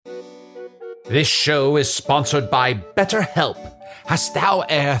This show is sponsored by BetterHelp. Hast thou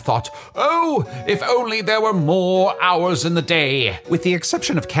e'er thought, oh, if only there were more hours in the day? With the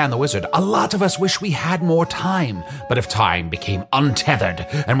exception of Can the Wizard, a lot of us wish we had more time. But if time became untethered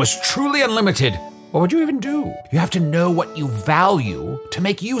and was truly unlimited, what would you even do? You have to know what you value to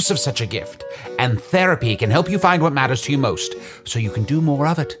make use of such a gift. And therapy can help you find what matters to you most, so you can do more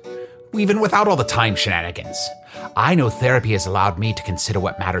of it, even without all the time shenanigans. I know therapy has allowed me to consider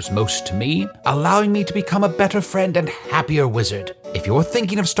what matters most to me, allowing me to become a better friend and happier wizard. If you're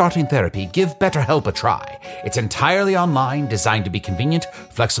thinking of starting therapy, give BetterHelp a try. It's entirely online, designed to be convenient,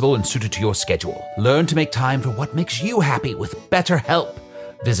 flexible, and suited to your schedule. Learn to make time for what makes you happy with BetterHelp.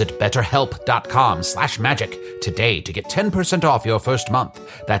 Visit betterhelp.com/magic today to get 10% off your first month.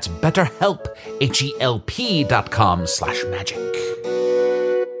 That's BetterHelp, HELP.com/magic.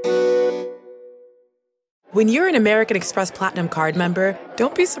 When you're an American Express Platinum card member,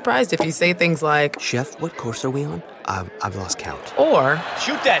 don't be surprised if you say things like, Chef, what course are we on? I've lost count. Or,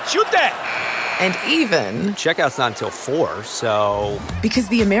 Shoot that! And even, Checkout's not until 4, so... Because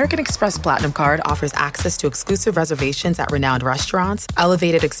the American Express Platinum Card offers access to exclusive reservations at renowned restaurants,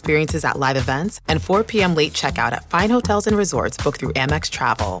 elevated experiences at live events, and 4 p.m. late checkout at fine hotels and resorts booked through Amex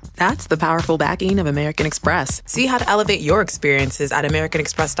Travel. That's the powerful backing of American Express. See how to elevate your experiences at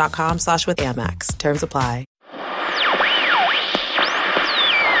americanexpress.com/withAmex. Terms apply.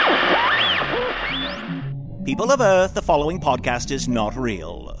 People of Earth, the following podcast is not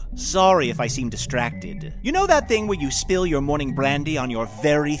real. Sorry if I seem distracted. You know that thing where you spill your morning brandy on your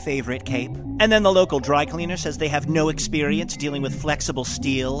very favorite cape? And then the local dry cleaner says they have no experience dealing with flexible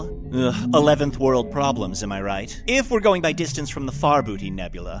steel? Ugh, 11th world problems, am I right? If we're going by distance from the Farbooty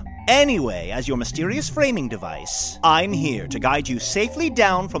Nebula. Anyway, as your mysterious framing device, I'm here to guide you safely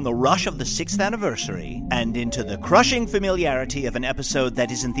down from the rush of the 6th anniversary and into the crushing familiarity of an episode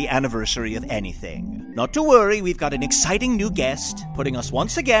that isn't the anniversary of anything. Not to worry, we've got an exciting new guest, putting us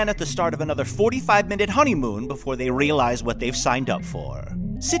once again at the start of another 45-minute honeymoon before they realize what they've signed up for.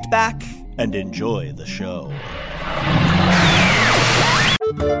 Sit back and enjoy the show.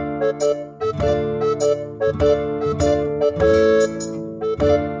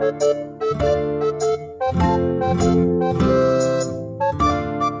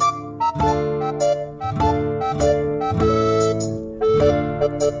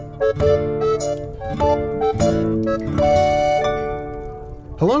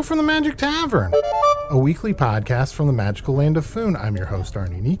 Hello from the Magic Tavern, a weekly podcast from the magical land of Foon. I'm your host,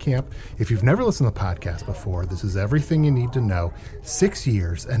 Arnie Niekamp. If you've never listened to the podcast before, this is everything you need to know. 6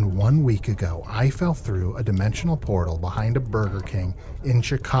 years and 1 week ago, I fell through a dimensional portal behind a Burger King in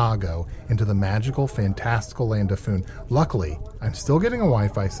Chicago into the magical, fantastical land of Foon. Luckily, I'm still getting a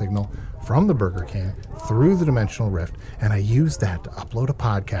Wi-Fi signal from the Burger King through the dimensional rift, and I used that to upload a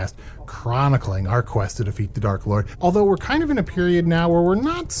podcast chronicling our quest to defeat the Dark Lord. Although we're kind of in a period now where we're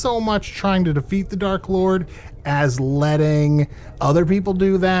not so much trying to defeat the Dark Lord as letting other people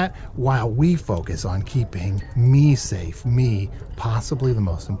do that while we focus on keeping me safe, me, possibly the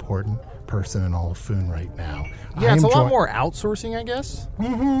most important person in all of Foon right now. Yeah, it's a lot more outsourcing, I guess.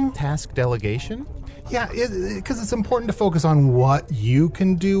 Mm-hmm. Task delegation. Yeah, because it's important to focus on what you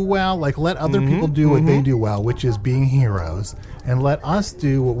can do well. Like, let other people do what they do well, which is being heroes. And let us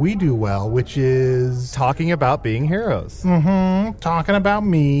do what we do well, which is... talking about being heroes. Talking about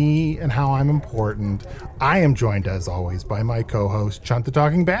me and how I'm important. I am joined, as always, by my co-host, Chunt the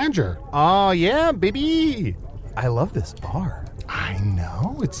Talking Badger. Oh, yeah, baby. I love this bar. I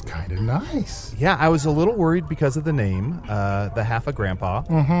know, it's kind of nice. Yeah, I was a little worried because of the name, the Half a Grandpa.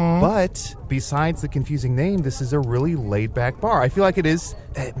 But besides the confusing name, this is a really laid-back bar. I feel like it is,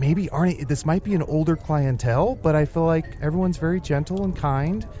 maybe, Arnie, this might be an older clientele, but I feel like everyone's very gentle and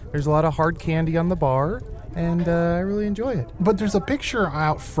kind. There's a lot of hard candy on the bar, and I really enjoy it. But there's a picture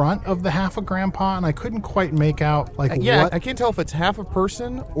out front of the Half a Grandpa, and I couldn't quite make out, like, yeah, what... I can't tell if it's half a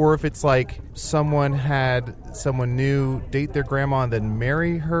person or if it's like someone had someone new date their grandma and then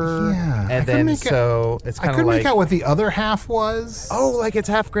marry her. Yeah. And then so it's kind of like... I couldn't make out what the other half was. Oh, like it's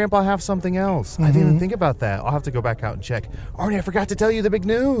half grandpa, half something else. I didn't even think about that. I'll have to go back out and check. Arnie, I forgot to tell you the big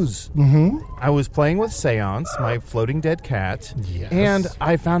news. I was playing with Seance, my floating dead cat. Yes. And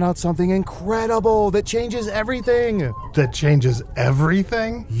I found out something incredible that changes everything. That changes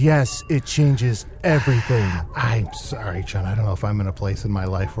everything? Yes, it changes everything. I'm sorry, John. I don't know if I'm in a place in my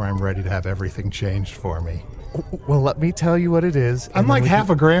life where I'm ready to have everything changed for me. Well, let me tell you what it is. I'm like half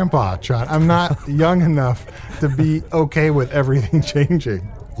a grandpa, John. I'm not young enough to be okay with everything changing.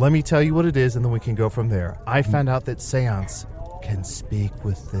 Let me tell you what it is, and then we can go from there. I found out that Seance can speak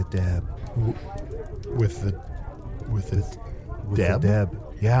with the dead. With With Deb? the Deb.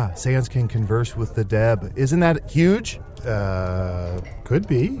 Yeah, Seance can converse with the Deb. Isn't that huge? Could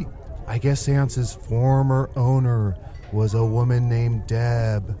be. I guess Seance's former owner was a woman named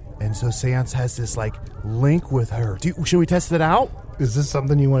Deb. And so Seance has this, link with her. Should we test it out? Is this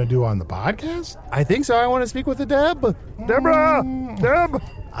something you want to do on the podcast? I think so. I want to speak with the Deb. Deborah! Deb!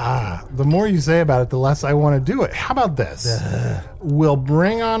 The more you say about it, the less I want to do it. How about this? We'll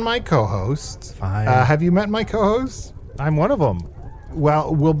bring on my co-host. Fine. Have you met my co-host? I'm one of them.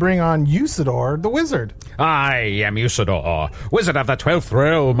 Well, we'll bring on Usador, the wizard. I am Usador, wizard of the 12th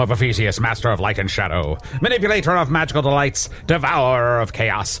realm of Ephesius, master of light and shadow, manipulator of magical delights, devourer of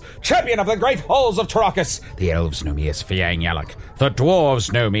chaos, champion of the great halls of Tarakas. The elves know me as Fiang Yalak, the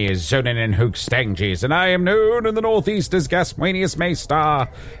dwarves know me as Zonin and Hook Stanges, and I am known in the northeast as Gaswanius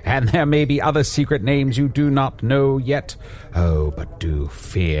Maystar. And there may be other secret names you do not know yet. Oh, but do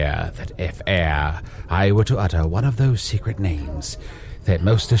fear that if e'er I were to utter one of those secret names, that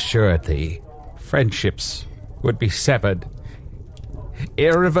most assuredly friendships would be severed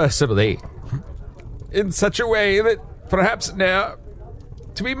irreversibly in such a way that perhaps now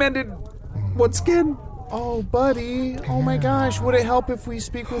to be mended once again. Oh, buddy. Oh, my gosh. Would it help if we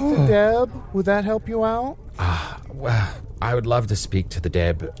speak with the Deb? Would that help you out? Well, I would love to speak to the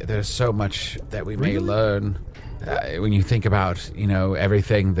Deb. There's so much that we may learn when you think about,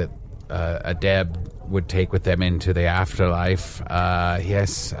 everything that a Deb would take with them into the afterlife.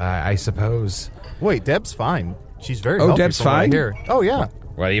 Yes, I suppose. Wait, Deb's fine. She's very healthy. Oh, Deb's from what I fine? hear. Oh, yeah.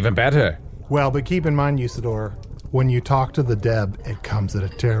 Well, even better. Well, but keep in mind, Usador, when you talk to the Deb, it comes at a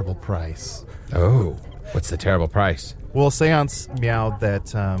terrible price. Oh, what's the terrible price? Well, Seance meowed that,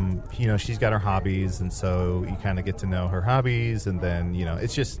 she's got her hobbies, and so you kind of get to know her hobbies, and then,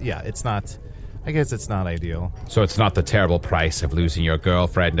 it's just, it's not, I guess it's not ideal. So it's not the terrible price of losing your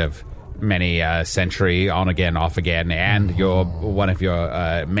girlfriend of many century, on again, off again, and one of your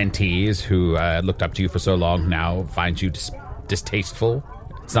mentees who looked up to you for so long now finds you distasteful.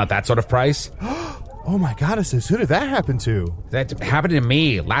 It's not that sort of price. Oh my goddesses, who did that happen to? That happened to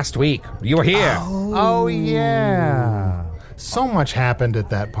me last week. You were here. Oh yeah. So much happened at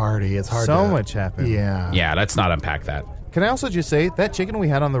that party. It's hard to... So much happened. Yeah. Yeah, let's not unpack that. Can I also just say, that chicken we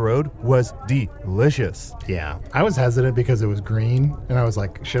had on the road was delicious. Yeah. I was hesitant because it was green, and I was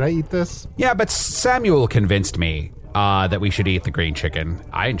like, should I eat this? Yeah, but Samuel convinced me that we should eat the green chicken.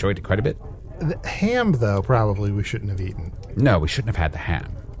 I enjoyed it quite a bit. The ham, though, probably we shouldn't have eaten. No, we shouldn't have had the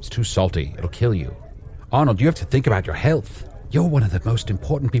ham. It's too salty. It'll kill you. Arnold, you have to think about your health. You're one of the most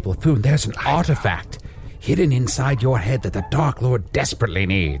important people of Foon. There's an artifact hidden inside your head that the Dark Lord desperately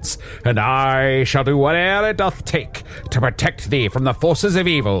needs, and I shall do whatever it doth take to protect thee from the forces of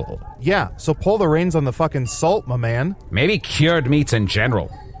evil. Yeah, so pull the reins on the fucking salt, my man. Maybe cured meats in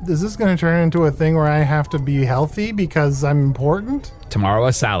general. Is this going to turn into a thing where I have to be healthy because I'm important? Tomorrow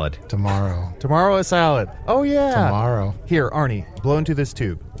a salad. Tomorrow. Tomorrow a salad. Oh, yeah. Tomorrow. Here, Arnie, blow into this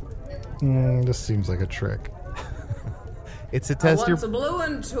tube. This seems like a trick. It's a test. I once blew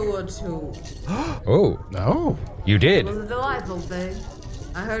into a tube. Oh. Oh. You did. It was a delightful thing.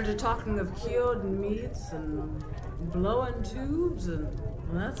 I heard you talking of cured meats and blowing tubes, and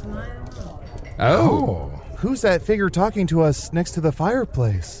that's my MO. Oh. Who's that figure talking to us next to the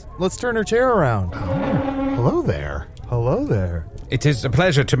fireplace? Let's turn her chair around. Hello there. Hello there. It is a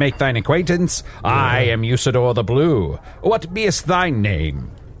pleasure to make thine acquaintance. I am Usador the Blue. What be'st thy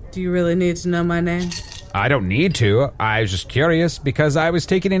name? Do you really need to know my name? I don't need to. I was just curious because I was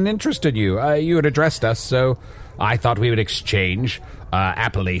taking an interest in you. You had addressed us, so I thought we would exchange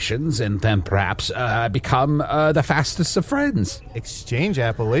appellations and then perhaps become the fastest of friends. Exchange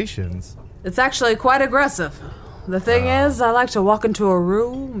appellations? It's actually quite aggressive. The thing is, I like to walk into a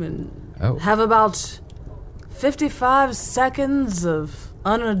room and have about 55 seconds of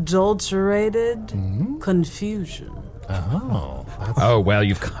unadulterated confusion. Oh, well,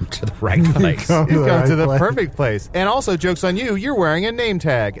 you've come to the right place. You've come to the place. perfect place. And also, joke's on you, you're wearing a name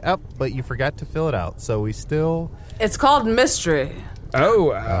tag. But you forgot to fill it out, so we still... It's called mystery.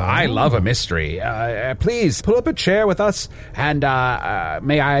 I love a mystery. Please, pull up a chair with us, and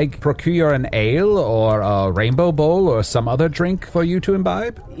may I procure an ale or a rainbow bowl or some other drink for you to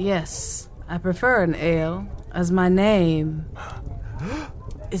imbibe? Yes, I prefer an ale, as my name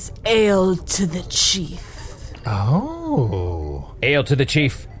is Ale to the Chief. Oh. Ale to the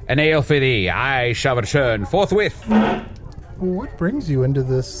chief, an ale for thee. I shall return forthwith. What brings you into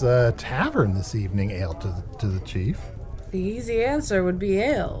this tavern this evening, Ale to the Chief? The easy answer would be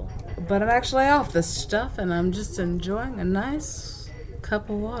ale, but I'm actually off this stuff, and I'm just enjoying a nice cup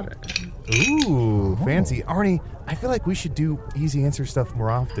of water. Ooh, fancy. Arnie, I feel like we should do easy answer stuff more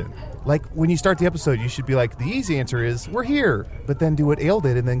often. Like, when you start the episode, you should be like, the easy answer is, we're here. But then do what Ale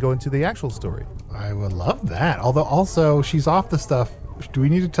did and then go into the actual story. I would love that. Although, also, she's off the stuff. Do we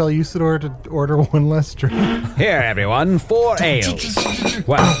need to tell Usador to order one less drink? Here, everyone, 4 ales.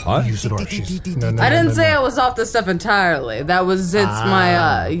 Well, what? Usador, she's... No, I didn't say I was off the stuff entirely. It's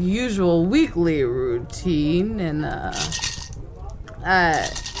my usual weekly routine, and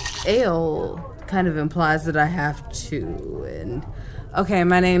ale kind of implies that I have to. And okay,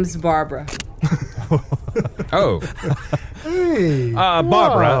 my name's Barbara. Oh, Hey.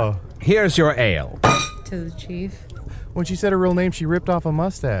 Barbara, here's your ale. To the chief. When she said her real name, she ripped off a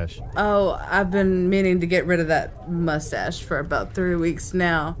mustache. Oh, I've been meaning to get rid of that mustache for about 3 weeks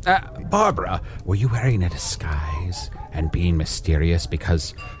now. Barbara, were you wearing a disguise and being mysterious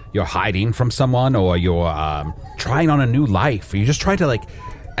because you're hiding from someone, or you're trying on a new life? Or you just try to,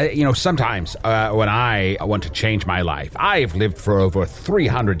 sometimes when I want to change my life, I've lived for over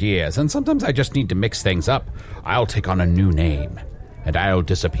 300 years, and sometimes I just need to mix things up. I'll take on a new name, and I'll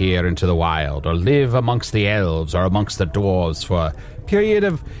disappear into the wild, or live amongst the elves or amongst the dwarves for a period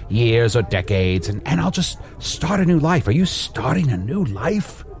of years or decades, and I'll just start a new life. Are you starting a new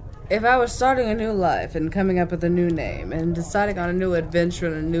life? If I was starting a new life and coming up with a new name and deciding on a new adventure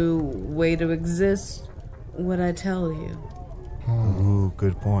and a new way to exist, would I tell you? Ooh,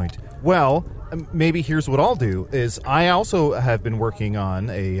 good point. Well, maybe here's what I'll do, is I also have been working on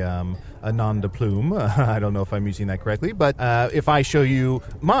a nom de plume. I don't know if I'm using that correctly, but if I show you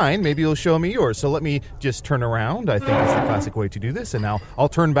mine, maybe you'll show me yours. So let me just turn around. I think it's the classic way to do this, and now I'll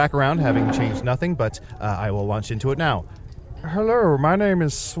turn back around, having changed nothing, but I will launch into it now. Hello, my name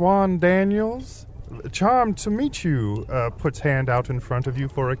is Swan Daniels. Charmed to meet you. Puts hand out in front of you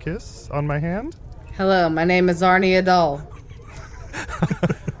for a kiss on my hand. Hello, my name is Arnie Adol.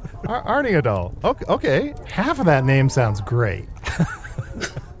 Arnie Adol. Okay. Half of that name sounds great.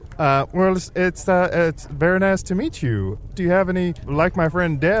 Well, it's very nice to meet you. Do you have any, like my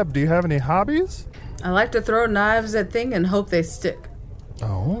friend Deb, do you have any hobbies? I like to throw knives at things and hope they stick.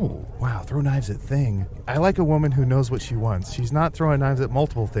 Oh, wow, throw knives at thing. I like a woman who knows what she wants. She's not throwing knives at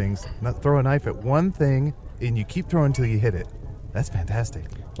multiple things. Not throw a knife at one thing, and you keep throwing until you hit it. That's fantastic.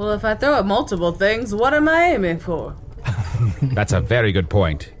 Well, if I throw at multiple things, what am I aiming for? That's a very good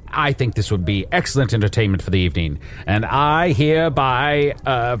point. I think this would be excellent entertainment for the evening, and I hereby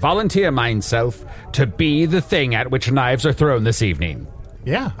volunteer myself to be the thing at which knives are thrown this evening.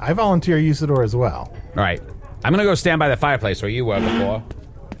 Yeah, I volunteer Usador as well. All right. I'm going to go stand by the fireplace where you were before.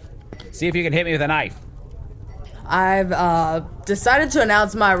 See if you can hit me with a knife. I've decided to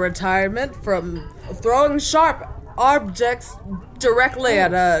announce my retirement from throwing sharp objects directly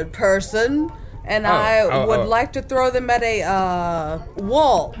at a person, and I would like to throw them at a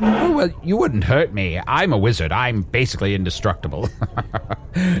wall. Oh, well, you wouldn't hurt me. I'm a wizard. I'm basically indestructible.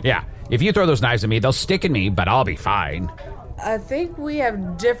 Yeah, if you throw those knives at me, they'll stick in me, but I'll be fine. I think we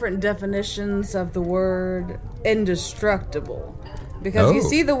have different definitions of the word indestructible. Because you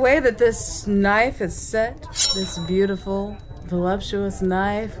see the way that this knife is set, this beautiful, voluptuous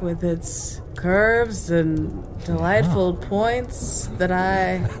knife with its curves and delightful points that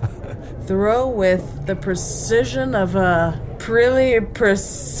I throw with the precision of a really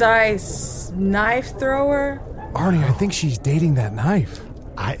precise knife thrower. Arnie, I think she's dating that knife.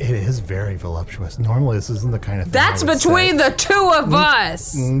 It is very voluptuous. Normally, this isn't the kind of thing That's I would between say. the two of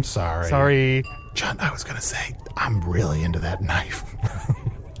us. Sorry. Sorry. John, I was going to say, I'm really into that knife.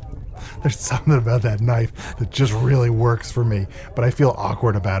 There's something about that knife that just really works for me, but I feel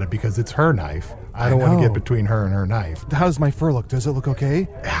awkward about it because it's her knife. I don't want to get between her and her knife. How does my fur look? Does it look okay?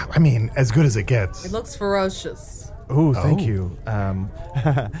 I mean, as good as it gets. It looks ferocious. Ooh, thank you.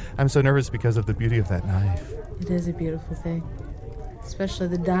 I'm so nervous because of the beauty of that knife. It is a beautiful thing. Especially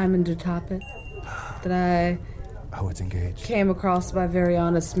the diamond atop it that I it's engaged. came across by very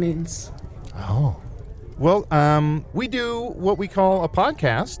honest means. Oh. Well, we do what we call a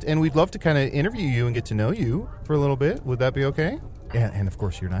podcast, and we'd love to kind of interview you and get to know you for a little bit. Would that be okay? And of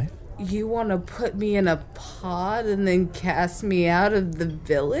course, your knife. You want to put me in a pod and then cast me out of the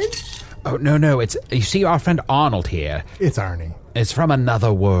village? Oh, no, it's... You see our friend Arnold here? It's Arnie. It's from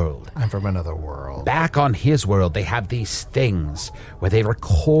another world. I'm from another world. Back on his world, they have these things where they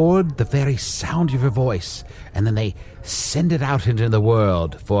record the very sound of your voice, and then they send it out into the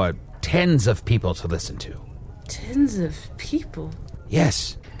world for tens of people to listen to. Tens of people?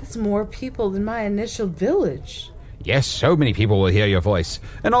 Yes. That's more people than my initial village. Yes, so many people will hear your voice.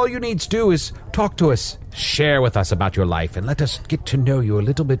 And all you need to do is talk to us, share with us about your life, and let us get to know you a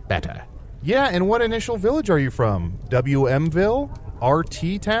little bit better. Yeah, and what initial village are you from? WMville?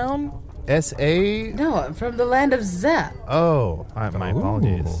 RT Town? S.A.? No, I'm from the land of Zap. Oh, my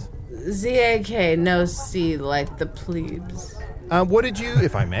apologies. Z-A-K, no C like the plebes. What did you,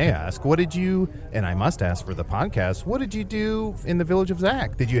 if I may ask, and I must ask for the podcast, what did you do in the village of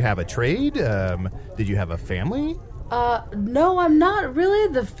Zack? Did you have a trade? Did you have a family? No, I'm not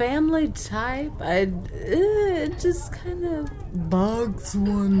really the family type. It just kind of bogs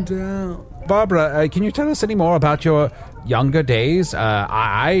one down. Barbara, can you tell us any more about your younger days?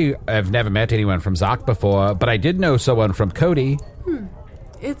 I have never met anyone from Zack before, but I did know someone from Cody.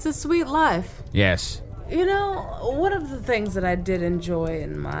 It's a sweet life. Yes. You know, one of the things that I did enjoy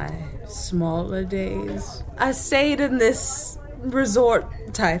in my smaller days, I stayed in this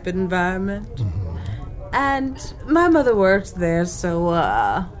resort-type environment. And my mother worked there, so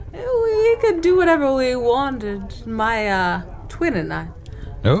we could do whatever we wanted. My twin and I.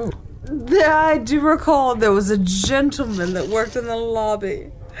 Oh. I do recall there was a gentleman that worked in the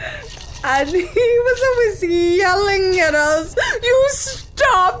lobby. And he was always yelling at us, "You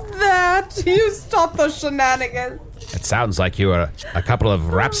stop that! You stop those shenanigans!" It sounds like you were a couple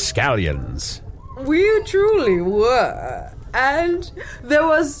of rapscallions. We truly were. And there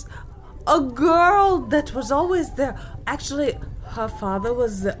was a girl that was always there. Actually, her father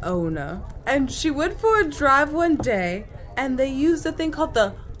was the owner. And she went for a drive one day, and they used a thing called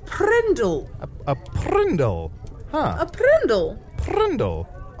the Prindle. A Prindle? Huh. A Prindle. Prindle?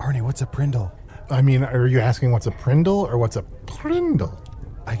 Arnie, what's a Prindle? I mean, are you asking what's a Prindle or what's a Prindle?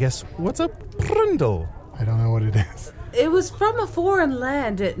 I guess, what's a Prindle? I don't know what it is. It was from a foreign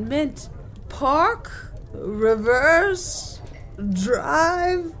land. It meant park, reverse,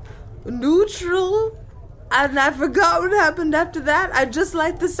 drive, neutral, and I forgot what happened after that. I just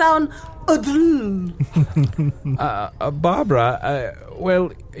like the sound. Barbara,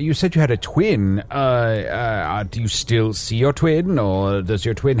 well, you said you had a twin. Do you still see your twin, or does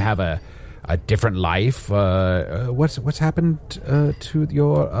your twin have a different life? What's happened to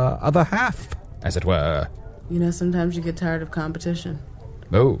your other half, as it were? You know, sometimes you get tired of competition.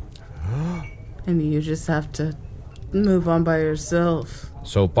 Oh. And you just have to move on by yourself.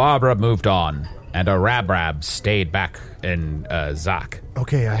 So Barbara moved on, and a Rab stayed back in Zack.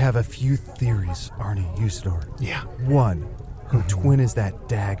 Okay, I have a few theories, Arnie Usador. Yeah. One, her twin is that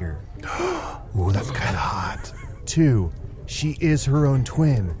dagger. Ooh, that's kind of hot. 2, she is her own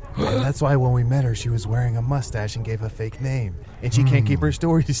twin. And that's why when we met her, she was wearing a mustache and gave a fake name. And she can't keep her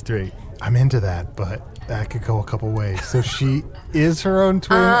story straight. I'm into that, but that could go a couple ways. So she is her own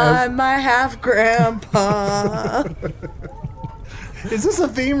twin? I'm my half-grandpa. Is this a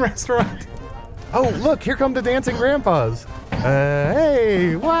theme restaurant? Oh, look, here come the dancing grandpas.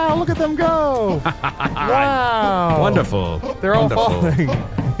 Hey, wow, look at them go. Wow. Wonderful. They're all Wonderful. falling.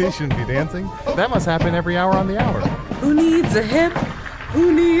 They shouldn't be dancing. That must happen every hour on the hour. Who needs a hip?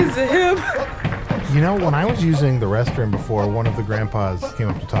 Who needs a hip? You know, when I was using the restroom before, one of the grandpas came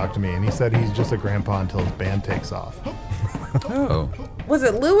up to talk to me, and he said he's just a grandpa until his band takes off. Oh. Was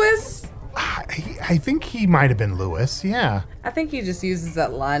it Lewis? I think he might have been Lewis, yeah. I think he just uses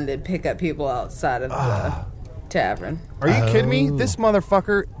that line to pick up people outside of the tavern. Are you kidding me? This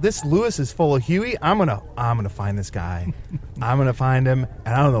motherfucker, this Lewis is full of Huey. I'm gonna find this guy. I'm gonna find him,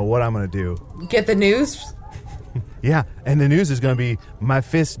 and I don't know what I'm gonna do. Get the news? Yeah, and the news is gonna be my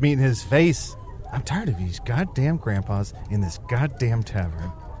fist meeting his face. I'm tired of these goddamn grandpas in this goddamn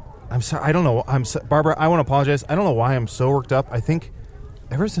tavern. I'm sorry. I don't know. Barbara, I want to apologize. I don't know why I'm so worked up. I think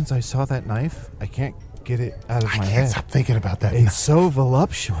ever since I saw that knife, I can't get it out of my head. I can't stop thinking about that. It's so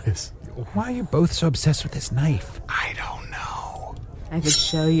voluptuous. Why are you both so obsessed with this knife? I don't know. I could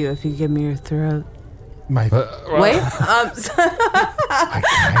show you if you give me your throat. My Wait, I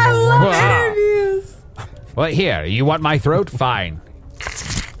love interviews. Well, here, you want my throat? Fine.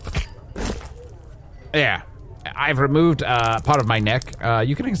 Yeah, I've removed part of my neck.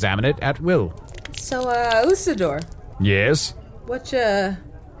 You can examine it at will. So, Usador, Yes? what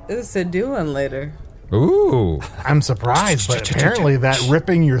Usa doing later? Ooh. I'm surprised, but apparently that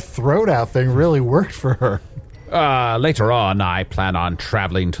ripping your throat out thing really worked for her. Later on, I plan on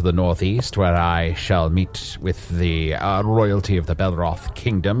traveling to the northeast, where I shall meet with the royalty of the Belroth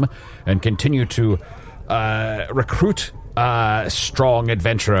Kingdom and continue to recruit strong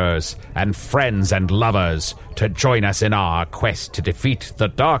adventurers and friends and lovers to join us in our quest to defeat the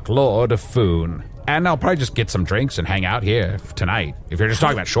Dark Lord of Foon. And I'll probably just get some drinks and hang out here tonight. If you're just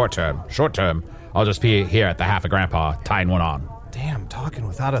talking about short term, I'll just be here at the Half a Grandpa tying one on. Damn, talking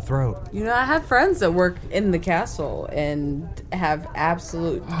without a throat. You know, I have friends that work in the castle and have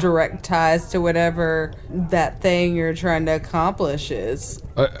absolute direct ties to whatever that thing you're trying to accomplish is.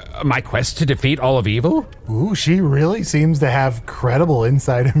 My quest to defeat all of evil? Ooh, she really seems to have credible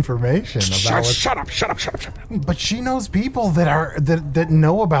inside information about Shut up. But she knows people that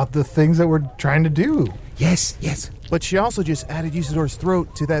know about the things that we're trying to do. Yes. But she also just added Usador's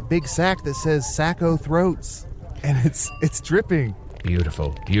throat to that big sack that says Sacco Throats. And it's dripping.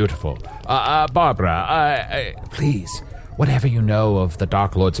 Beautiful. Barbara, please, whatever you know of the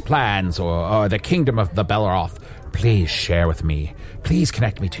Dark Lord's plans or the kingdom of the Belleroth, please share with me. Please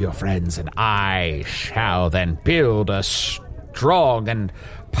connect me to your friends, and I shall then build a strong and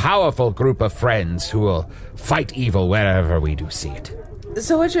powerful group of friends who will fight evil wherever we do see it.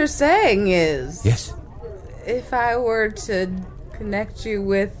 So what you're saying is... Yes? If I were to connect you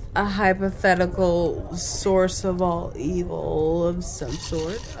with a hypothetical source of all evil of some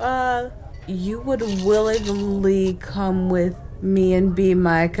sort, you would willingly come with me and be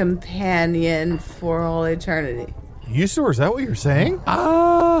my companion for all eternity. Usador, is that what you're saying?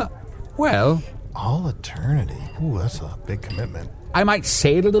 Well... All eternity? Ooh, that's a big commitment. I might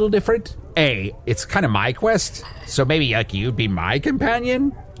say it a little different. It's kind of my quest, so maybe you'd be my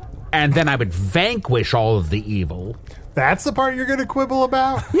companion, and then I would vanquish all of the evil. That's the part you're going to quibble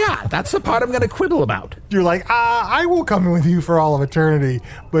about? Yeah, that's the part I'm going to quibble about. You're like, I will come with you for all of eternity,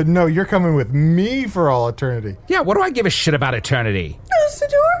 but no, you're coming with me for all eternity. Yeah, what do I give a shit about eternity?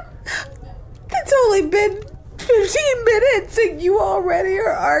 Usador, it's only been 15 minutes and you already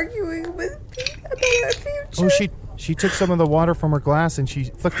are arguing with me about our future. Oh, she took some of the water from her glass and she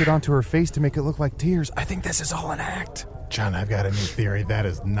flicked it onto her face to make it look like tears. I think this is all an act. John, I've got a new theory. That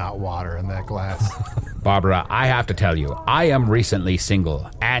is not water in that glass. Barbara, I have to tell you, I am recently single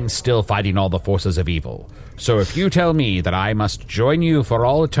and still fighting all the forces of evil. So if you tell me that I must join you for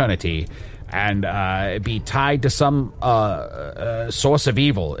all eternity and be tied to some source of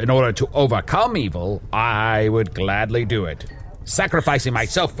evil in order to overcome evil, I would gladly do it. Sacrificing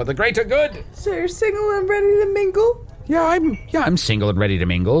myself for the greater good. So you're single and ready to mingle? Yeah, I'm single and ready to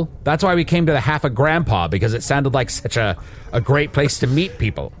mingle. That's why we came to the Half a Grandpa, because it sounded like such a great place to meet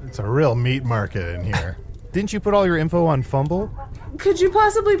people. It's a real meat market in here. Didn't you put all your info on Fumble? Could you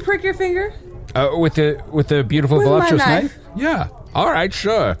possibly prick your finger? With the beautiful With voluptuous my knife? Yeah. All right,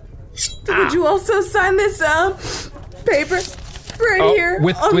 sure. Would you also sign this paper right here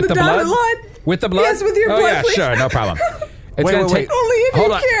with on the dotted blood? line? With the blood? Yes, with your blood, yeah, please. sure, no problem. It's Wait, gonna wait, take. wait. Only if Hold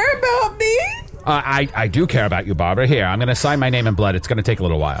you on. care about me. I do care about you, Barbara. Here, I'm going to sign my name in blood. It's going to take a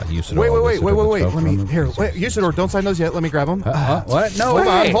little while. Wait. Let me, here, wait, Usador, don't sign those yet. Let me grab them. What? No,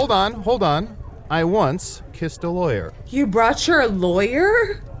 Hold on. I once kissed a lawyer. You brought your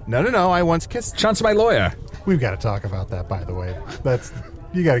lawyer? No, I once kissed... Sean's my lawyer. We've got to talk about that, by the way.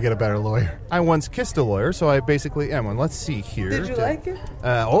 You got to get a better lawyer. I once kissed a lawyer, so I basically am one. Let's see here. Did you like it?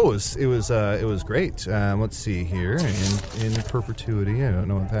 It was great. Let's see here. In perpetuity, I don't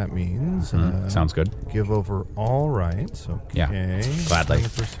know what that means. Sounds good. Give over all rights. Okay. Yeah, gladly.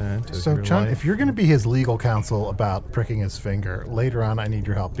 20% So, John, if you're going to be his legal counsel about pricking his finger, later on I need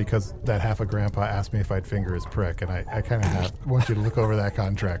your help because that Half a Grandpa asked me if I'd finger his prick, and I kind of want you to look over that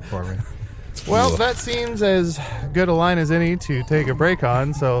contract for me. Well, that seems as good a line as any to take a break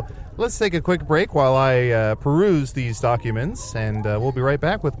on, so let's take a quick break while I peruse these documents, and we'll be right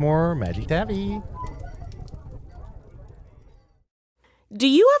back with more Magic Taffy. Do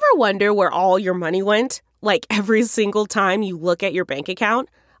you ever wonder where all your money went? Like every single time you look at your bank account?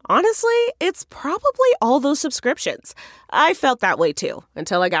 Honestly, it's probably all those subscriptions. I felt that way too,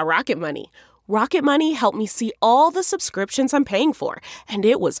 until I got Rocket Money. Rocket Money helped me see all the subscriptions I'm paying for, and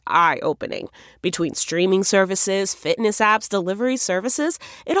it was eye-opening. Between streaming services, fitness apps, delivery services,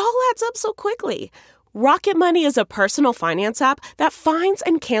 it all adds up so quickly. Rocket Money is a personal finance app that finds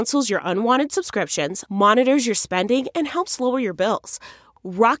and cancels your unwanted subscriptions, monitors your spending, and helps lower your bills.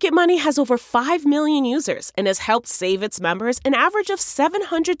 Rocket Money has over 5 million users and has helped save its members an average of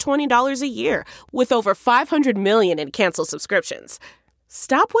 $720 a year, with over 500 million in canceled subscriptions.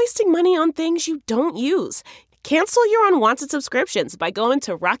 Stop wasting money on things you don't use. Cancel your unwanted subscriptions by going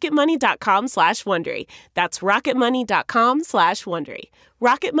to rocketmoney.com/Wondery. That's rocketmoney.com/Wondery.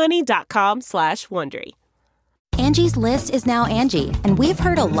 rocketmoney.com/Wondery. Angie's List is now Angie, and we've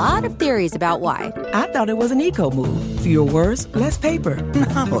heard a lot of theories about why. I thought it was an eco move. Fewer words, less paper.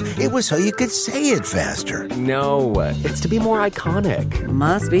 No, it was so you could say it faster. No, it's to be more iconic.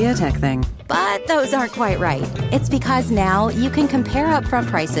 Must be a tech thing. But those aren't quite right. It's because now you can compare upfront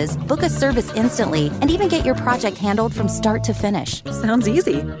prices, book a service instantly, and even get your project handled from start to finish. Sounds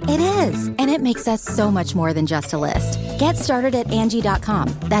easy. It is, and it makes us so much more than just a list. Get started at Angie.com.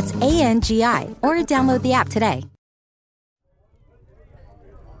 That's ANGI, or download the app today.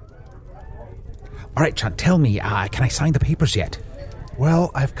 All right, John, tell me, can I sign the papers yet?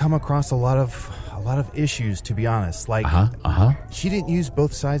 Well, I've come across a lot of issues, to be honest. Like, she didn't use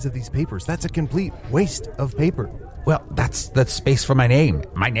both sides of these papers. That's a complete waste of paper. Well, that's space for my name.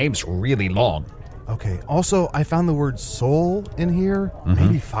 My name's really long. Okay. Also, I found the word soul in here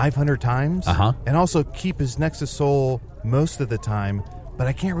maybe 500 times. And also, keep is next to soul most of the time. But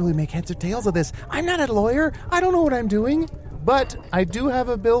I can't really make heads or tails of this. I'm not a lawyer. I don't know what I'm doing. But I do have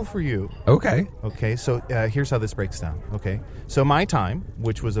a bill for you. Okay. Okay, so here's how this breaks down. Okay, so my time,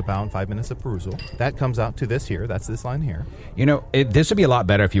 which was about 5 minutes of perusal, that comes out to this here. That's this line here. You know, this would be a lot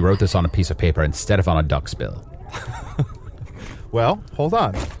better if you wrote this on a piece of paper instead of on a duck's bill. Well, hold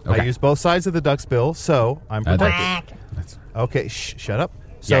on. Okay. I used both sides of the duck's bill, so I'm protected. Okay, shut up.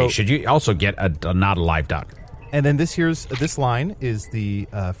 So, yeah, should you also get a not a live duck? And then this line is the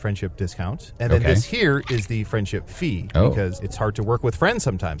friendship discount. And then this here is the friendship fee. Because it's hard to work with friends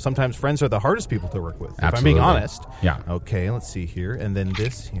sometimes. Sometimes friends are the hardest people to work with, if I'm being honest. Yeah. Okay, let's see here. And then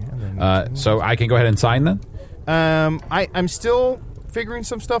this here. And then so I can go ahead and sign then? I'm still figuring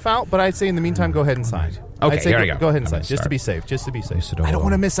some stuff out, but I'd say in the meantime, go ahead and sign. Okay, I'd say here I go. Go ahead and sign, just to be safe. I don't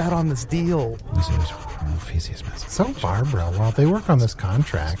want to miss out on this deal. So, Barbara, while they work on this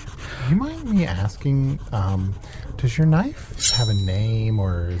contract, do you mind me asking, does your knife have a name,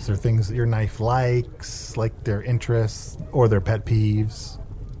 or is there things that your knife likes, like their interests or their pet peeves?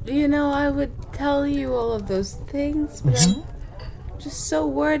 You know, I would tell you all of those things, but I'm just so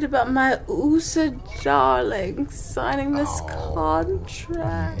worried about my USA darling signing this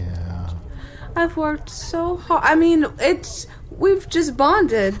contract. Yeah. I've worked so hard. I mean, we've just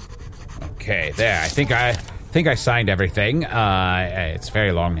bonded. Okay, there. I think I signed everything. It's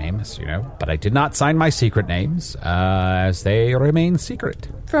very long names, you know, but I did not sign my secret names, as they remain secret.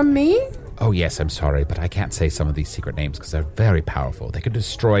 From me? Oh, yes, I'm sorry, but I can't say some of these secret names because they're very powerful. They can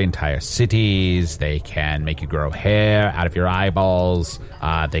destroy entire cities. They can make you grow hair out of your eyeballs.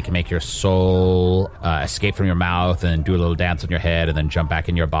 They can make your soul escape from your mouth and do a little dance on your head and then jump back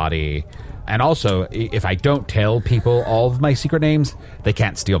in your body. And also, if I don't tell people all of my secret names, they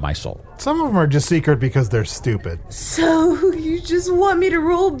can't steal my soul. Some of them are just secret because they're stupid. So you just want me to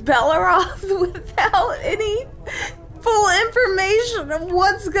rule Belleroth without any full information of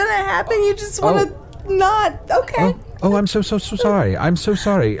what's going to happen? You just want to not... Okay. Oh, I'm so sorry. I'm so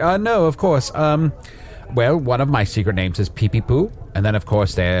sorry. No, of course. Well, one of my secret names is Pee Pee Poo. And then, of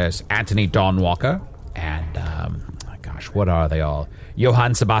course, there's Anthony Don Walker. And, what are they all?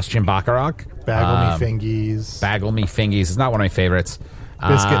 Johann Sebastian Bacharach. Bagel Me Fingies. Bagel Me Fingies is not one of my favorites.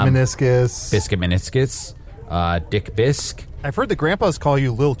 Biscuit Meniscus. Biscuit Meniscus. Dick Bisque. I've heard the grandpas call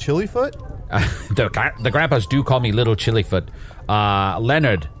you Lil Chillyfoot. The grandpas do call me Little Chillyfoot.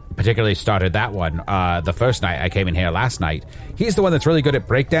 Leonard particularly started that one the first night I came in here last night. He's the one that's really good at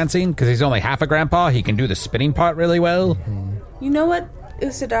breakdancing because he's only half a grandpa. He can do the spinning part really well. You know what,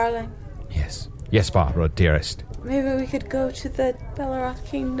 USA darling? Yes. Yes, Barbara, dearest. Maybe we could go to the Belleroth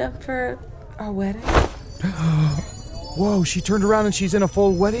Kingdom for our wedding. Whoa, she turned around and she's in a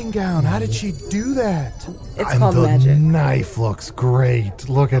full wedding gown. How did she do that? It's called magic. The knife looks great.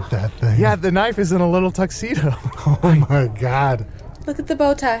 Look at that thing. Yeah, the knife is in a little tuxedo. Oh my God. Look at the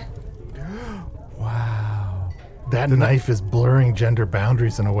bow tie. Wow. That knife is blurring gender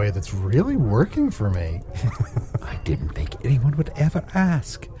boundaries in a way that's really working for me. I didn't think anyone would ever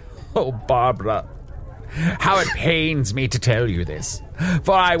ask. Oh, Barbara. How it pains me to tell you this,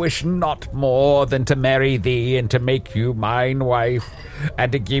 for I wish not more than to marry thee and to make you mine wife,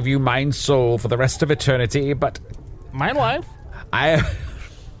 and to give you mine soul for the rest of eternity, but... Mine wife? I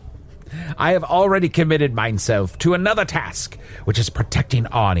have already committed myself to another task, which is protecting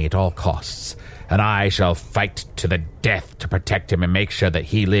Arnie at all costs, and I shall fight to the death to protect him and make sure that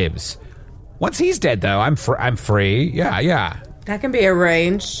he lives. Once he's dead, though, I'm free. Yeah. That can be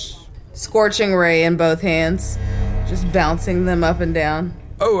arranged. Scorching ray in both hands, just bouncing them up and down.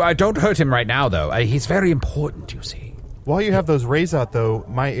 Oh, don't hurt him right now, though. He's very important, you see. While you have those rays out, though,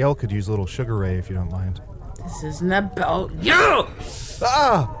 my ale could use a little sugar ray if you don't mind. This isn't about you!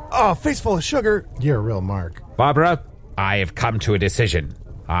 Face full of sugar. You're a real mark. Barbara, I have come to a decision.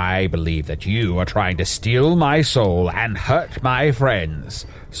 I believe that you are trying to steal my soul and hurt my friends,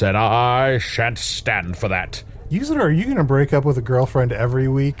 so I shan't stand for that. Usador, are you going to break up with a girlfriend every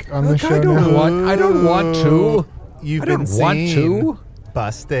week on the show now? I don't want to. You've I don't been want seen. to.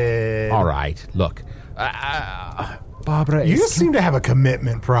 Busted. All right, look. Barbara, You just seem to have a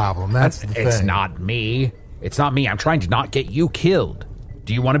commitment problem. That's the thing. It's not me. It's not me. I'm trying to not get you killed.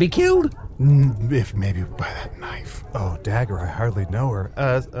 Do you want to be killed? If maybe by that knife. Oh, Dagger, I hardly know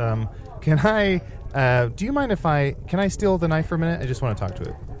her. Can I, do you mind if can I steal the knife for a minute? I just want to talk to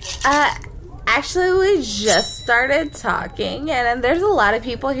it. Actually, we just started talking, and there's a lot of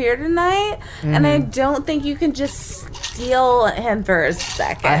people here tonight, and I don't think you can just steal him for a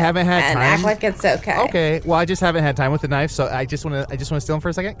second. I haven't had and time. act like it's okay. Okay, well, I just haven't had time with the knife, so I just want to steal him for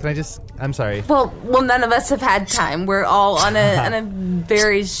a second. Can I just? I'm sorry. Well, none of us have had time. We're all on a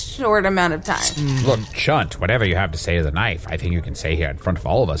very short amount of time. Look, Chunt, whatever you have to say to the knife, I think you can say here in front of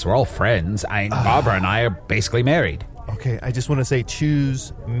all of us. We're all friends. Barbara and I are basically married. Okay, I just want to say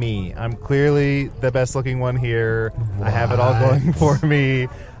choose me. I'm clearly the best looking one here. What? I have it all going for me.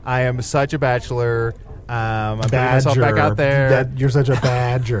 I am such a bachelor. I'm putting myself back out there. You're such a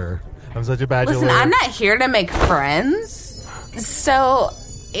badger. I'm such a bachelor. Listen, I'm not here to make friends. So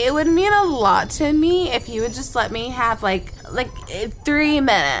it would mean a lot to me if you would just let me have like 3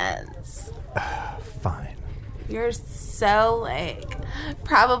 minutes. Fine. You're so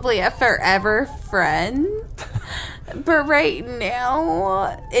probably a forever friend. But right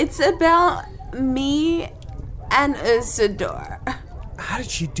now, it's about me and Usador. How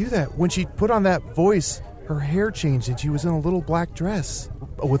did she do that? When she put on that voice, her hair changed and she was in a little black dress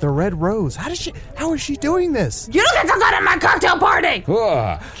with a red rose. How is she doing this? You don't get to go to my cocktail party!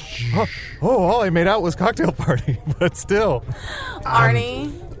 All I made out was cocktail party, but still.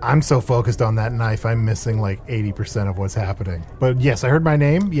 Arnie? I'm so focused on that knife, I'm missing 80% of what's happening. But yes, I heard my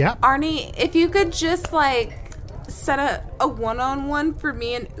name, yeah. Arnie, if you could just set a one-on-one for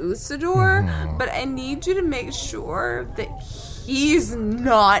me and Usador, but I need you to make sure that he's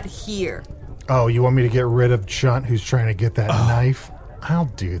not here. Oh, you want me to get rid of Chunt who's trying to get that knife? I'll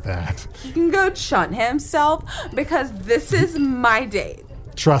do that. He can go chunt himself because this is my date.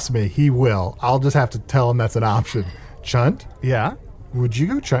 Trust me, he will. I'll just have to tell him that's an option. Chunt? Yeah? Would you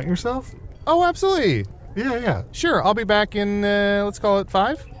go chunt yourself? Oh, absolutely. Yeah. Sure, I'll be back in, let's call it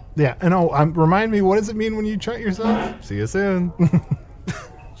 5. Yeah, and remind me, what does it mean when you chunt yourself? See you soon.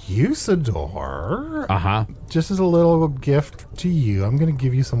 Usador. Uh-huh. Just as a little gift to you, I'm going to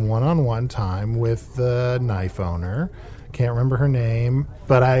give you some one-on-one time with the knife owner. Can't remember her name,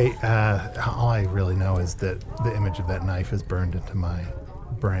 but all I really know is that the image of that knife is burned into my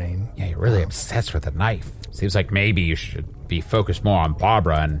brain. Yeah, you're really obsessed with the knife. Seems like maybe you should be focused more on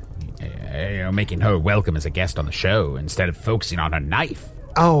Barbara and making her welcome as a guest on the show instead of focusing on her knife.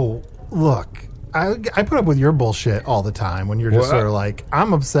 Oh, look, I put up with your bullshit all the time when you're just sort of like,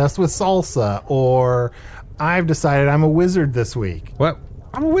 I'm obsessed with salsa, or I've decided I'm a wizard this week. Well,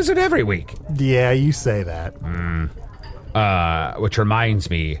 I'm a wizard every week. Yeah, you say that. Which reminds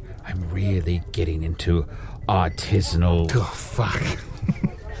me, I'm really getting into artisanal... Oh, fuck.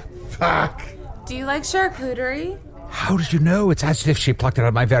 Fuck. Do you like charcuterie? How did you know? It's as if she plucked it out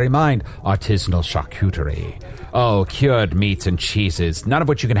of my very mind. Artisanal charcuterie. Oh, cured meats and cheeses, none of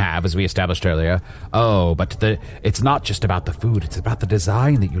which you can have, as we established earlier. Oh, but it's not just about the food, it's about the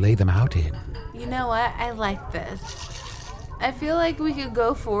design that you lay them out in. You know what? I like this. I feel like we could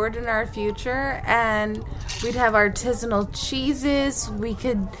go forward in our future and we'd have artisanal cheeses, we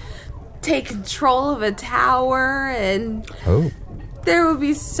could take control of a tower, and... Oh. There would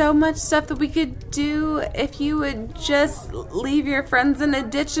be so much stuff that we could do if you would just leave your friends in a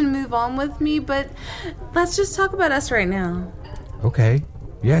ditch and move on with me, but let's just talk about us right now. Okay.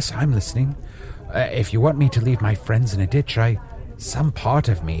 Yes, I'm listening. If you want me to leave my friends in a ditch, some part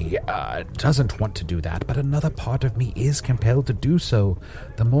of me doesn't want to do that, but another part of me is compelled to do so.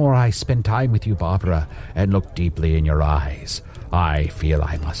 The more I spend time with you, Barbara, and look deeply in your eyes, I feel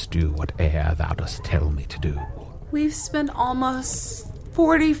I must do whate'er thou dost tell me to do. We've spent almost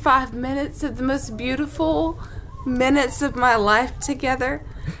 45 minutes of the most beautiful minutes of my life together.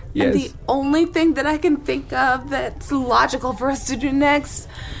 Yes. And the only thing that I can think of that's logical for us to do next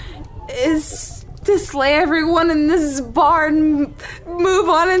is to slay everyone in this bar and move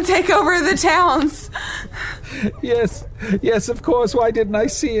on and take over the towns. Yes, of course. Why didn't I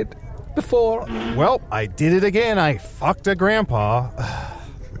see it before? Well, I did it again. I fucked a grandpa.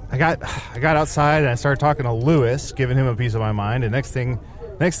 I got outside and I started talking to Lewis, giving him a piece of my mind. And next thing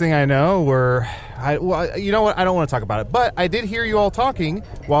I know, you know what? I don't want to talk about it. But I did hear you all talking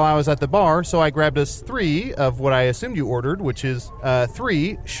while I was at the bar, so I grabbed us 3 of what I assumed you ordered, which is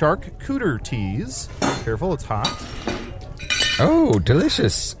 3 charcuterie teas. Careful, it's hot. Oh,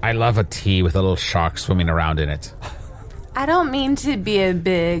 delicious. I love a tea with a little shark swimming around in it. I don't mean to be a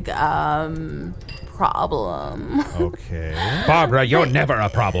big, problem. Okay. Barbara, you're never a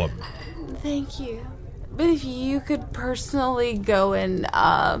problem. Thank you. But if you could personally go and,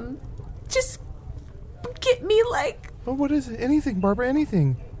 just get me, like... Well, what is it? Anything, Barbara,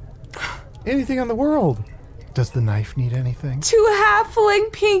 anything. Anything on the world. Does the knife need anything? 2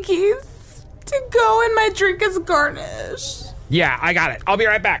 halfling pinkies to go in my drink as garnish. Yeah, I got it. I'll be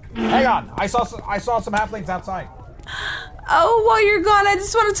right back. Hang on. I saw some halflings outside. Oh, while you're gone, I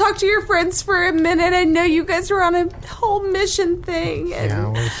just want to talk to your friends for a minute. I know you guys were on a whole mission thing, and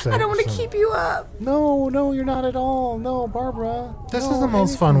I don't want to keep you up. No, you're not at all. No, Barbara. This is the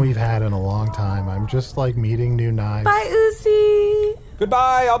most fun we've had in a long time. I'm just like meeting new knives. Bye, Uzi.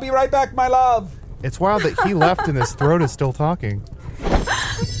 Goodbye. I'll be right back, my love. It's wild that he left and his throat is still talking.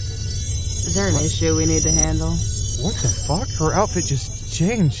 Is there an issue we need to handle? What the fuck? Her outfit just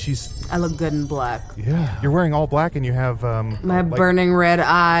changed. I look good in black. Yeah. You're wearing all black and you have, my burning red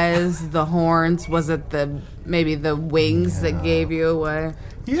eyes, the horns. Was it maybe the wings that gave you away?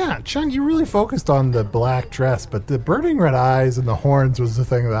 Yeah, Chung, you really focused on the black dress, but the burning red eyes and the horns was the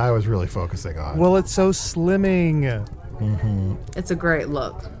thing that I was really focusing on. Well, it's so slimming. Mm-hmm. It's a great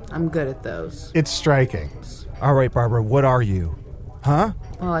look. I'm good at those. It's striking. All right, Barbara, what are you? Huh?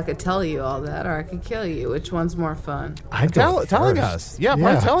 Well, I could tell you all that, or I could kill you. Which one's more fun? Telling us. Yeah,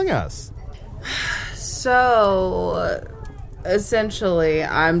 telling us. So, essentially,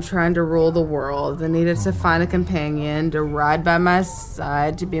 I'm trying to rule the world. I needed to find a companion to ride by my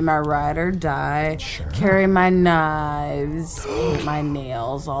side, to be my ride or die, carry my knives, my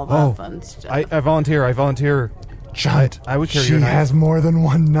nails, all that fun stuff. I volunteer. Chunt, I would carry she your knife. has more than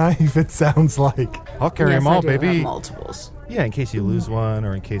one knife, it sounds like. I'll carry them all, I do baby. have multiples. Yeah, in case you lose one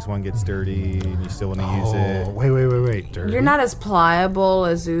or in case one gets dirty and you still want to use it. Wait. Dirty? You're not as pliable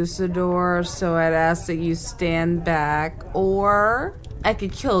as Usador, so I'd ask that you stand back, or I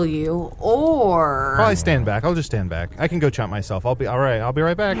could kill you, or... Probably stand back. I'll just stand back. I can go chunt myself. I'll be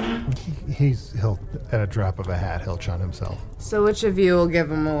right back. He'll at a drop of a hat, he'll chunt himself. So which of you will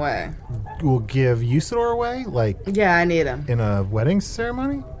give him away? We'll give Usador away? Like... Yeah, I need him. In a wedding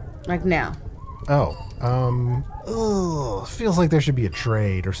ceremony? Like now. Feels like there should be a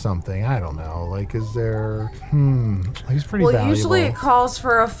trade or something. I don't know. Like, is there... He's pretty valuable. Usually it calls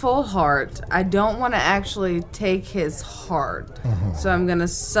for a full heart. I don't want to actually take his heart. So I'm going to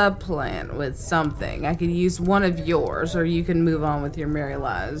subplant with something. I could use one of yours, or you can move on with your merry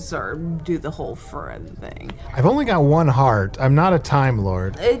lives, or do the whole friend thing. I've only got one heart. I'm not a Time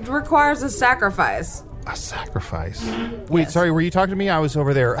Lord. It requires a sacrifice. A sacrifice? Wait, sorry, were you talking to me? I was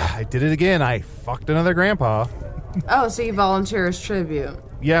over there. I did it again. I fucked another grandpa. Oh, so you volunteer as tribute.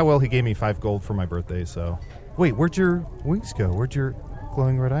 Yeah, well, he gave me 5 gold for my birthday, so... Wait, where'd your wings go? Where'd your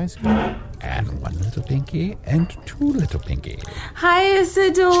glowing red eyes go? And 1 little pinky and 2 little pinky. Hi,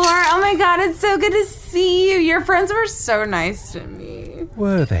 Isidore. Oh my god, it's so good to see you. Your friends were so nice to me.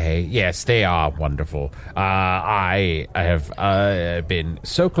 Were they? Yes, they are wonderful. I have been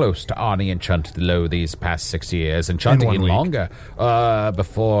so close to Arnie and Chunt Low these past 6 years, and Chunt even longer,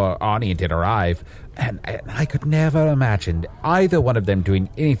 before Arnie did arrive. And I could never imagine either one of them doing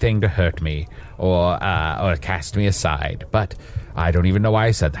anything to hurt me or cast me aside. But I don't even know why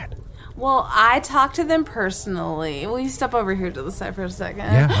I said that. Well, I talked to them personally. Will you step over here to the side for a second?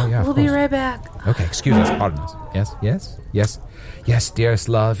 Yeah, we'll be right back. Okay, excuse us, pardon us. Yes, dearest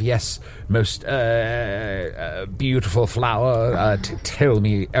love, yes, most beautiful flower. Tell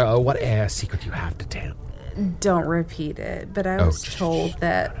me, what secret you have to tell? Don't repeat it, but I was told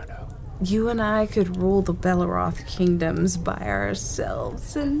that you and I could rule the Belleroth kingdoms by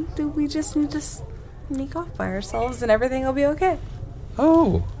ourselves, and we just need to sneak off by ourselves, and everything will be okay.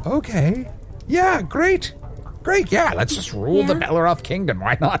 Oh, okay. Yeah, great. Yeah, let's just rule the Belleroth kingdom.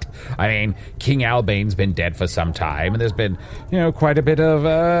 Why not? I mean, King Albane's been dead for some time, and there's been, quite a bit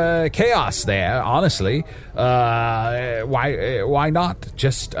of chaos there, honestly. Why not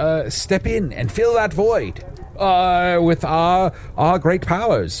just step in and fill that void with our great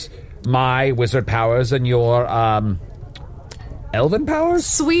powers? My wizard powers and your, elven powers?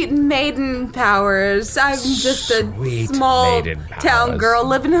 Sweet maiden powers. I'm just a small town girl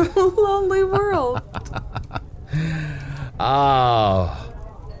living in a lonely world. Oh,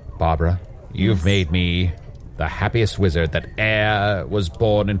 Barbara, you've made me the happiest wizard that e'er was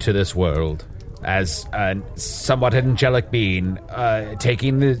born into this world. As a somewhat angelic being,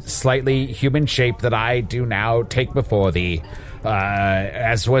 taking the slightly human shape that I do now take before thee,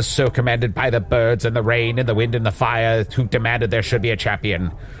 as was so commanded by the birds and the rain and the wind and the fire who demanded there should be a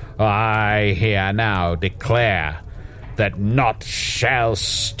champion. I here now declare that naught shall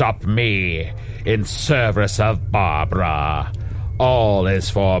stop me in service of Barbara. All is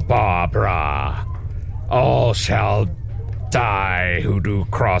for Barbara. All shall die who do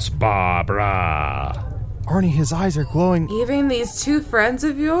cross Barbara. Arnie, his eyes are glowing. Even these two friends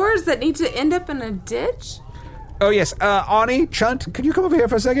of yours that need to end up in a ditch? Oh, yes. Arnie, Chunt, could you come over here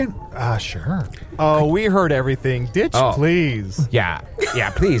for a second? Sure. Oh, we heard everything. Ditch, please. Yeah,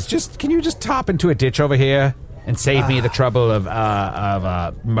 please. Can you just top into a ditch over here and save me the trouble of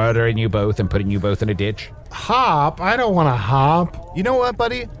murdering you both and putting you both in a ditch? Hop? I don't want to hop. You know what,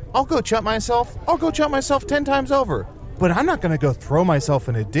 buddy? I'll go jump myself 10 times over. But I'm not going to go throw myself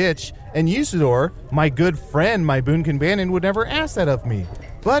in a ditch. And Usador, my good friend, my boon companion, would never ask that of me.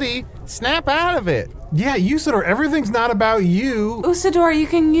 Buddy, snap out of it. Yeah, Usador, everything's not about you. Usador, you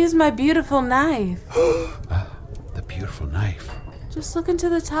can use my beautiful knife. The beautiful knife. Just look into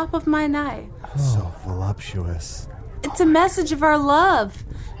the top of my knife. So voluptuous. It's a message of our love.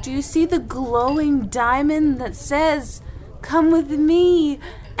 Do you see the glowing diamond that says, "Come with me,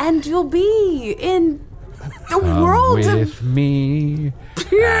 and you'll be in the world with me,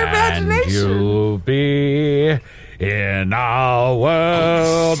 pure imagination. You'll be in our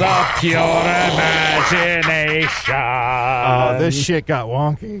world of pure imagination." Oh, this shit got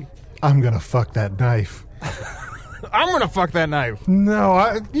wonky. I'm gonna fuck that knife. I'm gonna fuck that knife.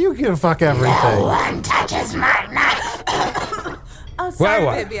 No, you can fuck everything. No one touches my knife. Oh, sorry,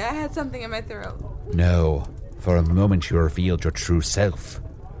 Whoa. baby. I had something in my throat. No, for a moment you revealed your true self.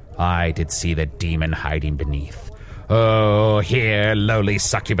 I did see the demon hiding beneath. Oh, here, lowly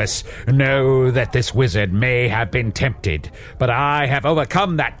succubus, know that this wizard may have been tempted, but I have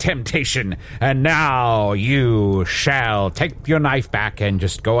overcome that temptation, and now you shall take your knife back and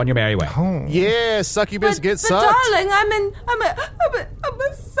just go on your merry way. Oh. Yeah, succubus, get but sucked. darling, I'm a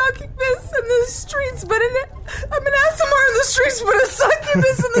succubus in the streets, but I'm an ASMR in the streets, but a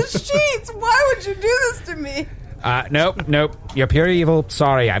succubus in the sheets. Why would you do this to me? Nope. You're pure evil.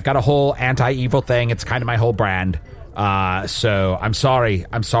 Sorry, I've got a whole anti-evil thing. It's kind of my whole brand. So I'm sorry.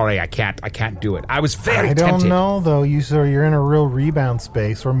 I can't do it. I was very tempted. I don't know, though, you're in a real rebound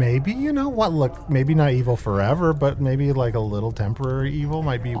space, or maybe, you know what, look, maybe not evil forever, but maybe like a little temporary evil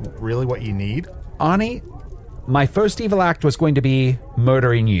might be really what you need. Ani, my first evil act was going to be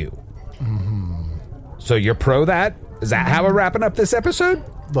murdering you. Mm-hmm. So you're pro that? Is that how we're wrapping up this episode?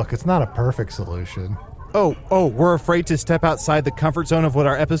 Look, it's not a perfect solution. Oh, we're afraid to step outside the comfort zone of what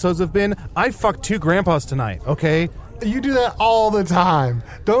our episodes have been? I fucked 2 grandpas tonight, okay? You do that all the time.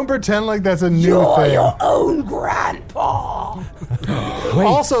 Don't pretend like that's a new thing. Your own grandpa.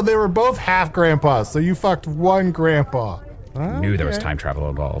 Also, they were both half grandpas, so you fucked one grandpa. I knew there was time travel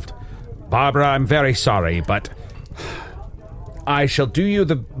involved. Barbara, I'm very sorry, but I shall do you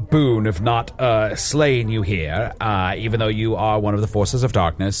the boon of not slaying you here, even though you are one of the forces of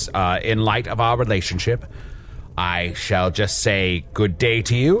darkness. In light of our relationship, I shall just say good day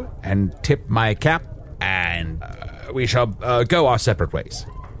to you and tip my cap, and we shall go our separate ways.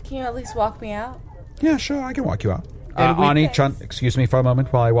 Can you at least walk me out? Yeah, sure, I can walk you out. Ani, Chunt, excuse me for a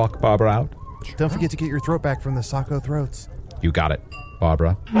moment while I walk Barbara out. Don't forget to get your throat back from the Sacco throats. You got it,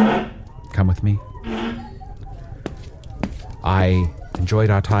 Barbara. Come with me. I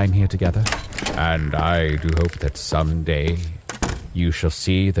enjoyed our time here together, and I do hope that someday you shall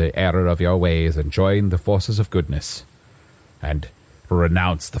see the error of your ways and join the forces of goodness, and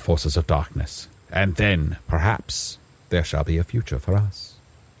renounce the forces of darkness. And then, perhaps, there shall be a future for us.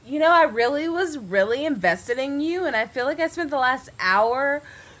 You know, I was really invested in you, and I feel like I spent the last hour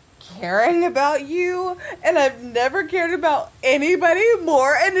caring about you, and I've never cared about anybody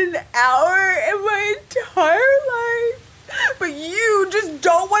more in an hour in my entire life. But you just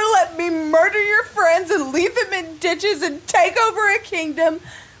don't want to let me murder your friends and leave them in ditches and take over a kingdom.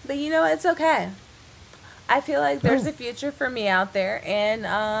 But you know, it's okay. I feel like there's a future for me out there, and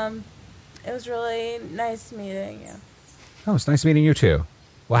it was really nice meeting you. Oh, it's nice meeting you too.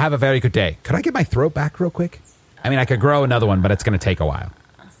 Well, have a very good day. Could I get my throat back real quick? I mean, I could grow another one, but it's going to take a while.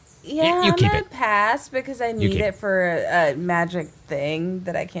 Yeah, you keep I'm going it. to pass because I need it for a magic thing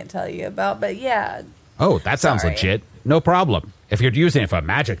that I can't tell you about. But yeah. Oh, that sounds Sorry. legit. No problem. If you're using it for a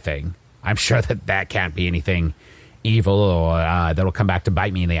magic thing, I'm sure that can't be anything evil or that'll come back to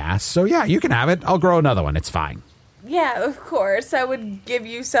bite me in the ass. So yeah, you can have it. I'll grow another one. It's fine. Yeah, of course. I would give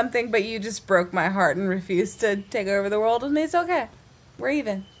you something, but you just broke my heart and refused to take over the world with me. It's okay. We're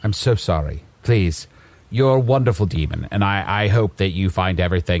even. I'm so sorry. Please, you're a wonderful demon, and I hope that you find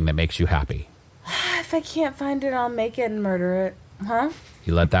everything that makes you happy. If I can't find it, I'll make it and murder it. Huh?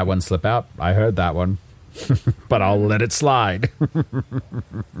 You let that one slip out? I heard that one. But I'll let it slide.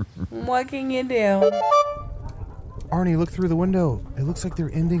 What can you do? Arnie, look through the window. It looks like they're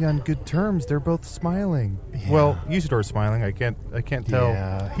ending on good terms. They're both smiling. Yeah. Well, Usador's smiling. I can't tell.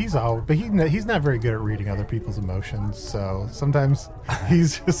 Yeah, he's not very good at reading other people's emotions. So sometimes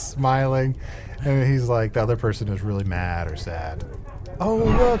he's just smiling, and he's like, the other person is really mad or sad. Oh,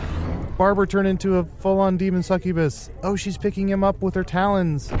 look! Barbara turned into a full-on demon succubus. Oh, she's picking him up with her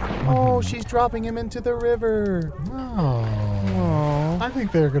talons. Oh, she's dropping him into the river. Oh. I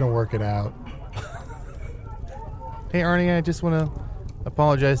think they're going to work it out. Hey, Arnie, I just want to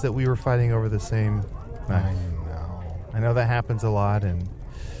apologize that we were fighting over the same knife. I know that happens a lot, and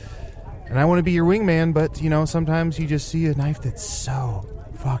I want to be your wingman, but, sometimes you just see a knife that's so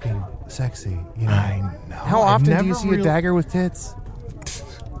fucking sexy. I know. How often do you see a dagger with tits?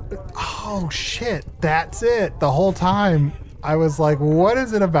 Oh, shit. That's it. The whole time, I was like, what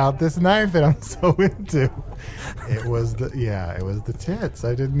is it about this knife that I'm so into? It was the tits.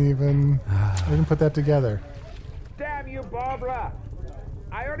 I didn't put that together. Damn you, Barbara!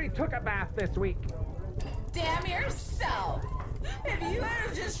 I already took a bath this week. Damn yourself! If you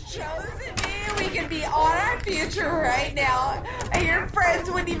had just chosen me, we could be on our future right now, and your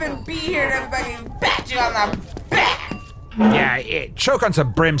friends wouldn't even be here to fucking bat you on the back! Yeah, choke on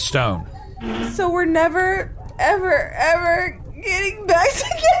some brimstone. So we're never, ever, ever getting back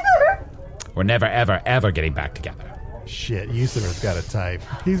together? We're never, ever, ever getting back together. Shit, Usador's got a type.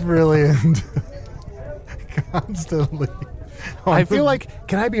 He's really into... constantly. I feel like,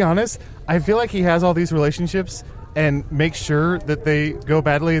 can I be honest? I feel like he has all these relationships and makes sure that they go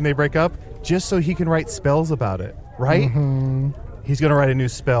badly and they break up just so he can write spells about it, right? Mm-hmm. He's going to write a new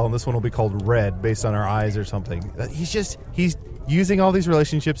spell, and this one will be called Red, based on our eyes or something. He's using all these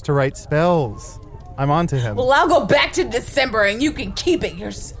relationships to write spells. I'm on to him. Well, I'll go back to December, and you can keep it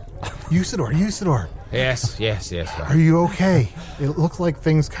yourself. Usador. Yes. Are you okay? It looks like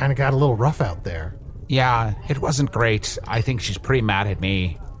things kind of got a little rough out there. Yeah, it wasn't great. I think she's pretty mad at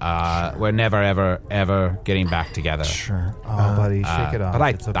me. We're never, ever, ever getting back together. Sure. Oh, buddy, shake it off.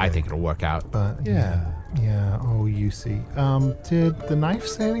 But I think it'll work out. But yeah. Oh, you see. Did the knife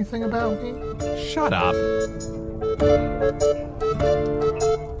say anything about me? Shut up.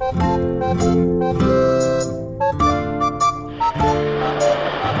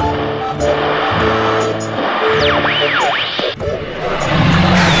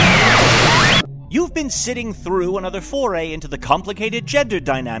 You've been sitting through another foray into the complicated gender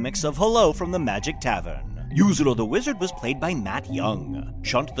dynamics of Hello from the Magic Tavern. Usador the Wizard was played by Matt Young.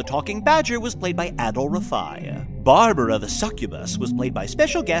 Chunt the Talking Badger was played by Adol Rafai. Barbara the Succubus was played by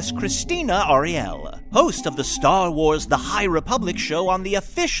special guest Christina Ariel, host of the Star Wars The High Republic show on the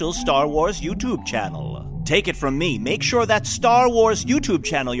official Star Wars YouTube channel. Take it from me, make sure that Star Wars YouTube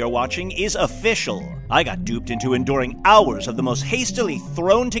channel you're watching is official. I got duped into enduring hours of the most hastily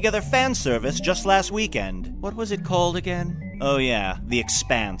thrown together fan service just last weekend. What was it called again? Oh yeah, The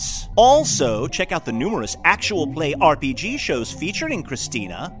Expanse. Also, check out the numerous actual play RPG shows featuring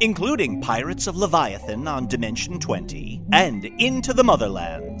Christina, including Pirates of Leviathan on Dimension 20 and Into the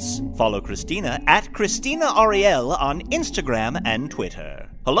Motherlands. Follow Christina at Christina Ariel on Instagram and Twitter.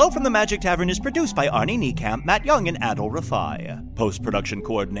 Hello from the Magic Tavern is produced by Arnie Niekamp, Matt Young, and Adol Rafai. Post-production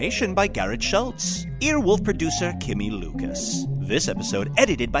coordination by Garrett Schultz. Earwolf producer Kimmy Lucas. This episode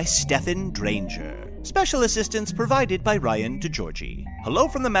edited by Stefan Dranger. Special assistance provided by Ryan DeGiorgi. Hello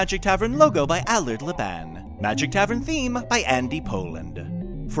from the Magic Tavern logo by Allard Laban. Magic Tavern theme by Andy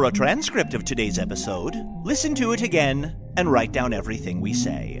Poland. For a transcript of today's episode, listen to it again and write down everything we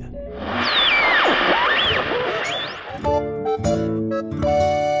say.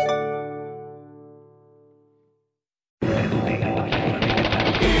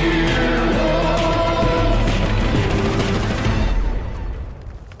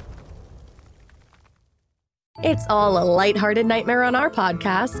 It's all a lighthearted nightmare on our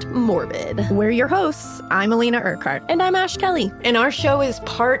podcast, Morbid. We're your hosts. I'm Alina Urquhart. And I'm Ash Kelly. And our show is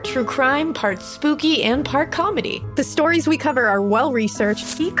part true crime, part spooky, and part comedy. The stories we cover are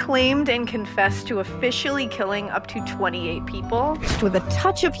well-researched. He claimed and confessed to officially killing up to 28 people. With a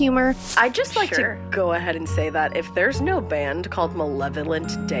touch of humor. I'd just like to go ahead and say that if there's no band called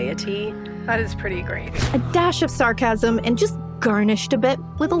Malevolent Deity, that is pretty great. A dash of sarcasm and just garnished a bit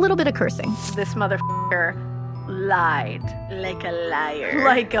with a little bit of cursing. This motherfucker lied. Like a liar.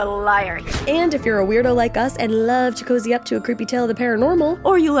 Like a liar. And if you're a weirdo like us and love to cozy up to a creepy tale of the paranormal,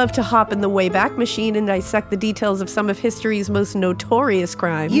 or you love to hop in the Wayback Machine and dissect the details of some of history's most notorious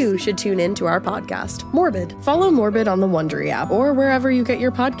crimes, you should tune in to our podcast, Morbid. Follow Morbid on the Wondery app or wherever you get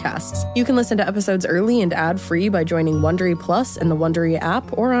your podcasts. You can listen to episodes early and ad-free by joining Wondery Plus in the Wondery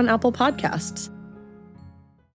app or on Apple Podcasts.